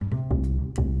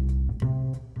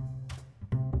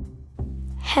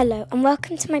Hello and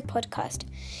welcome to my podcast.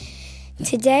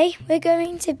 Today we're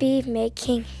going to be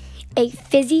making a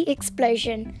fizzy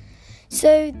explosion.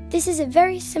 So this is a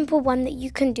very simple one that you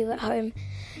can do at home.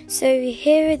 So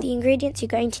here are the ingredients you're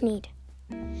going to need.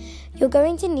 You're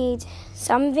going to need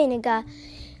some vinegar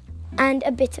and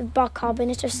a bit of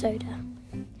bicarbonate of soda.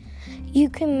 You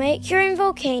can make your own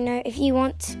volcano if you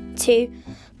want to,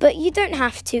 but you don't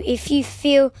have to if you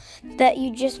feel that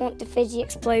you just want the fizzy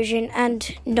explosion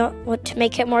and not want to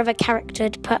make it more of a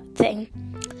charactered thing.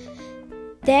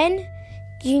 Then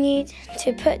you need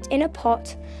to put in a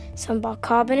pot some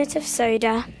bicarbonate of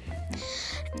soda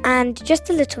and just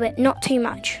a little bit, not too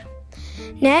much.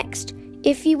 Next,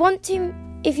 if you want to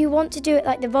do it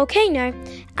like the volcano,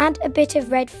 add a bit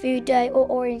of red food dye or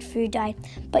orange food dye,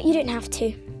 but you don't have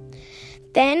to.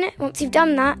 Then, once you've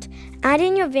done that, add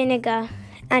in your vinegar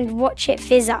and watch it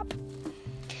fizz up.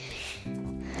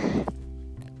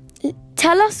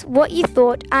 Tell us what you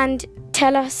thought and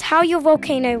tell us how your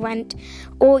volcano went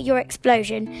or your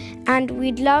explosion, and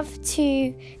we'd love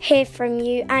to hear from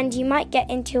you, and you might get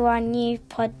into our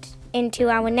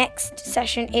next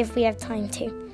session if we have time to.